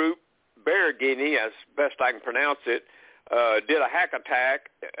hacker group Berezini, as best I can pronounce it, did a hack attack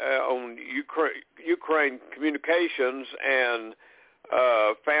on Ukraine communications and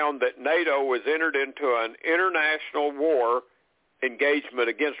found that NATO has entered into an international war engagement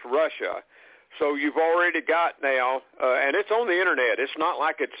against Russia. So you've already got now, and it's on the Internet. It's not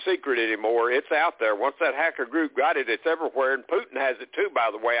like it's secret anymore. It's out there. Once that hacker group got it, it's everywhere, and Putin has it too, by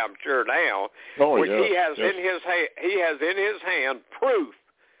the way, I'm sure now. Oh, which yeah. He has in his hand proof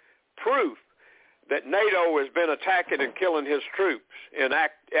that NATO has been attacking and killing his troops in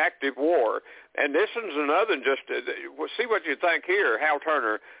active war. And this is another see what you think here, Hal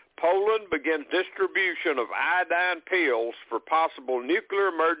Turner. Poland begins distribution of iodine pills for possible nuclear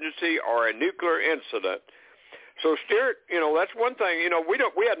emergency or a nuclear incident. So, Stuart, that's one thing.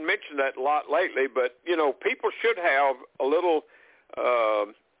 We hadn't mentioned that a lot lately, but people should have a little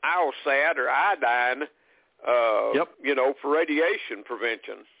IOSAT or iodine, for radiation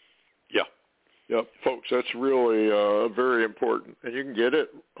prevention. Yep, folks, that's really very important. And you can get it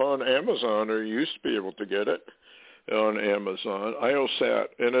on Amazon, or you used to be able to get it on Amazon, IOSAT,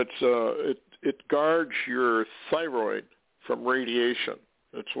 and it guards your thyroid from radiation.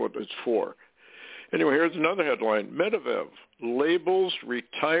 That's what it's for. Anyway, here's another headline. Medvedev labels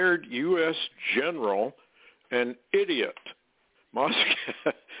retired U.S. general an idiot.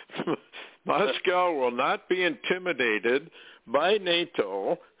 Moscow will not be intimidated by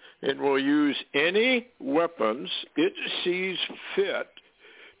NATO and will use any weapons it sees fit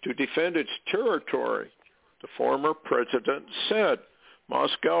to defend its territory. The former president said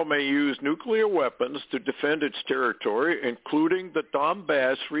Moscow may use nuclear weapons to defend its territory, including the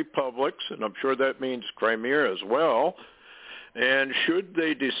Donbass republics, and I'm sure that means Crimea as well. And should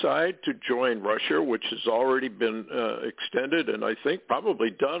they decide to join Russia, which has already been extended and I think probably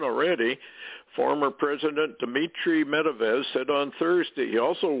done already, former President Dmitry Medvedev said on Thursday, he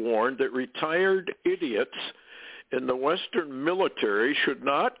also warned that retired idiots in the Western military should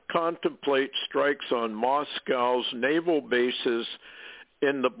not contemplate strikes on Moscow's naval bases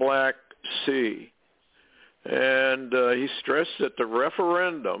in the Black Sea. And he stressed that the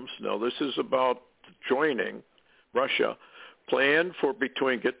referendums, now this is about joining Russia, planned for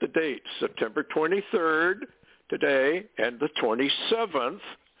between, get the dates, September 23rd, today, and the 27th,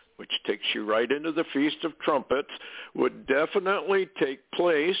 which takes you right into the Feast of Trumpets, would definitely take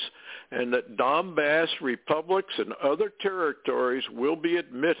place, and that Donbass republics and other territories will be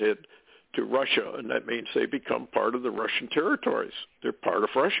admitted to Russia, and that means they become part of the Russian territories. They're part of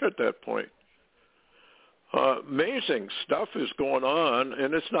Russia at that point. Amazing stuff is going on,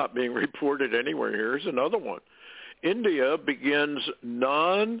 and it's not being reported anywhere. Here's another one. India begins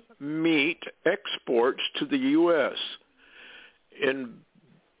non-meat exports to the U.S. in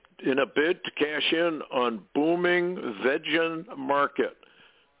a bid to cash in on booming vegan market.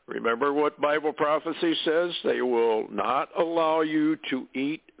 Remember what Bible prophecy says? They will not allow you to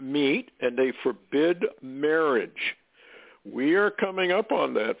eat meat, and they forbid marriage. We are coming up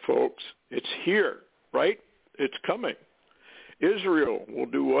on that, folks. It's here, right? It's coming. Israel will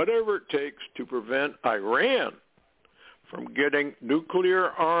do whatever it takes to prevent Iran from getting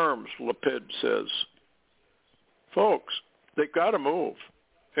nuclear arms, Lapid says. Folks, they've got to move.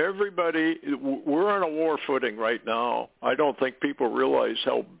 Everybody, we're on a war footing right now. I don't think people realize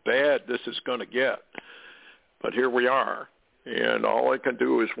how bad this is going to get. But here we are. And all I can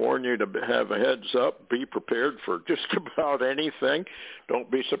do is warn you to have a heads up. Be prepared for just about anything. Don't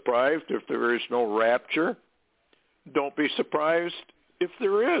be surprised if there is no rapture. Don't be surprised if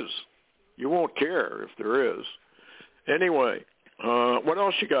there is. You won't care if there is. Anyway, what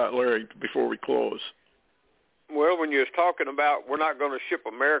else you got, Larry, before we close? Well, when you was talking about we're not going to ship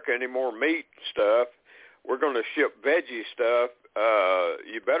America any more meat stuff, we're going to ship veggie stuff,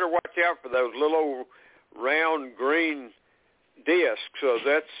 you better watch out for those little old round green discs.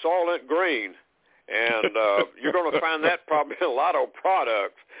 That's Soylent Green, and you're going to find that probably in a lot of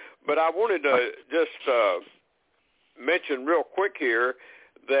products. But I wanted to just mention real quick here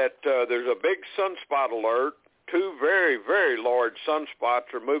that there's a big sunspot alert. 2 very, very large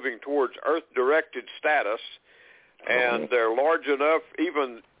sunspots are moving towards Earth-directed status, and they're large enough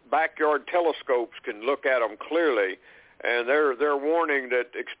even backyard telescopes can look at them clearly. And they're warning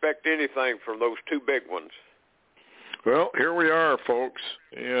that expect anything from those 2 big ones. Well, here we are, folks,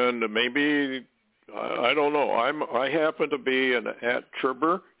 and maybe I don't know. I happen to be an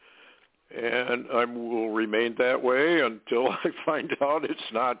at-tribber, and I will remain that way until I find out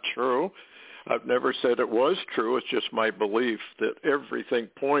it's not true. I've never said it was true. It's just my belief that everything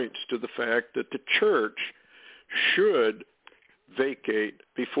points to the fact that the church should vacate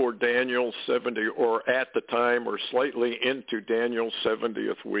before Daniel's 70, or at the time, or slightly into Daniel's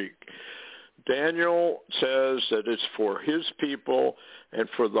 70th week. Daniel says that it's for his people and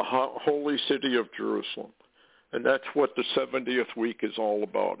for the holy city of Jerusalem. And that's what the 70th week is all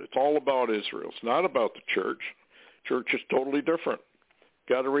about. It's all about Israel. It's not about the church. Church is totally different.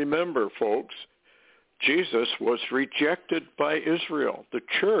 Got to remember, folks, Jesus was rejected by Israel. The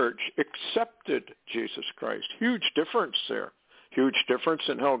church accepted Jesus Christ. Huge difference there. Huge difference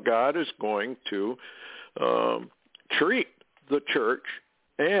in how God is going to treat the church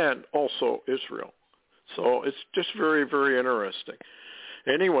and also Israel. So it's just very, very interesting.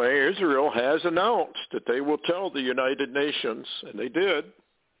 Anyway, Israel has announced that they will tell the United Nations, and they did,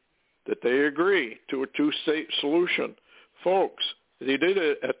 that they agree to a 2-state solution. Folks, they did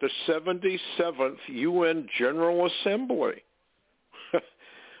it at the 77th UN General Assembly.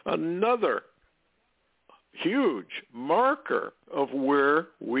 Another huge marker of where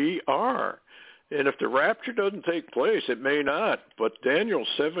we are. And if the rapture doesn't take place, it may not. But Daniel's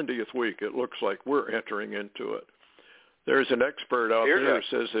 70th week, it looks like we're entering into it. There's an expert out there who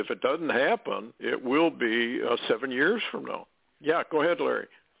says if it doesn't happen, it will be 7 years from now. Yeah, go ahead, Larry.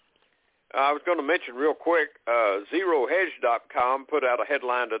 I was going to mention real quick, ZeroHedge.com put out a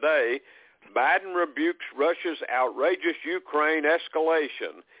headline today, Biden rebukes Russia's outrageous Ukraine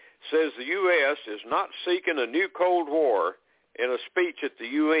escalation, says the U.S. is not seeking a new Cold War in a speech at the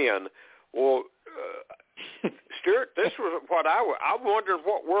UN. Well, Stuart, this was what I wondered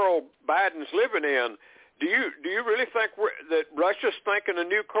what world Biden's living in. Do you really think that Russia's thinking a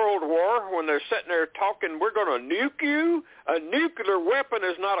new Cold War when they're sitting there talking, we're going to nuke you? A nuclear weapon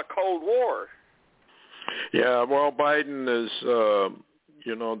is not a Cold War. Yeah, well, Biden is,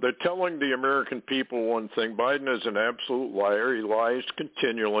 they're telling the American people one thing. Biden is an absolute liar. He lies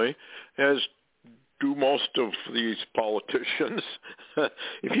continually, as do most of these politicians.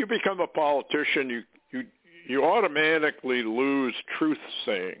 If you become a politician, you automatically lose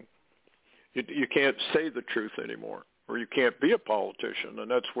truth-saying. You can't say the truth anymore, or you can't be a politician, and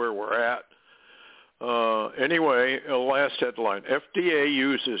that's where we're at. Anyway, last headline. FDA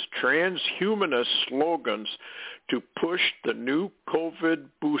uses transhumanist slogans to push the new COVID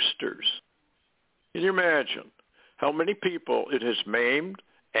boosters. Can you imagine how many people it has maimed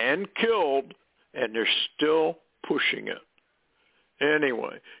and killed, and they're still pushing it?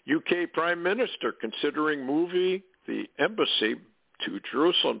 Anyway, UK Prime Minister considering moving the embassy to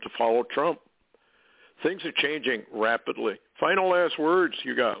Jerusalem to follow Trump. Things are changing rapidly. Final last words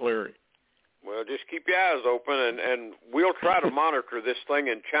you got, Larry. Well, just keep your eyes open, and we'll try to monitor this thing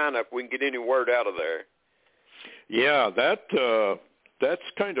in China if we can get any word out of there. Yeah, that's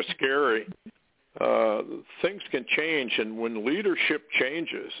kind of scary. Things can change, and when leadership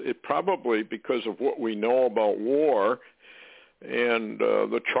changes, it probably because of what we know about war and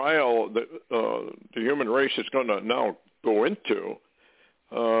the trial that the human race is going to now go into,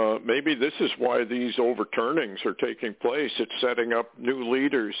 maybe this is why these overturnings are taking place. It's setting up new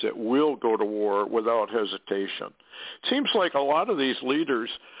leaders that will go to war without hesitation. It seems like a lot of these leaders,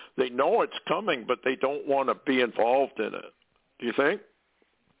 they know it's coming, but they don't want to be involved in it. Do you think?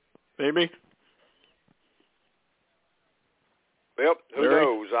 Maybe? Well, who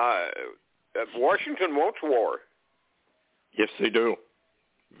knows? Washington wants war. Yes, they do.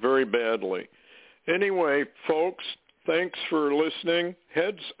 Very badly. Anyway, folks, Thanks for listening.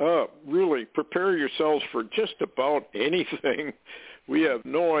 Heads up. Really, prepare yourselves for just about anything. We have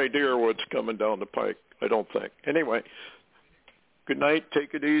no idea what's coming down the pike, I don't think. Anyway, good night.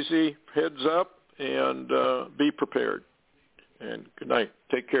 Take it easy. Heads up and be prepared. And good night.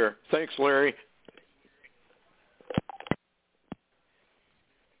 Take care. Thanks, Larry.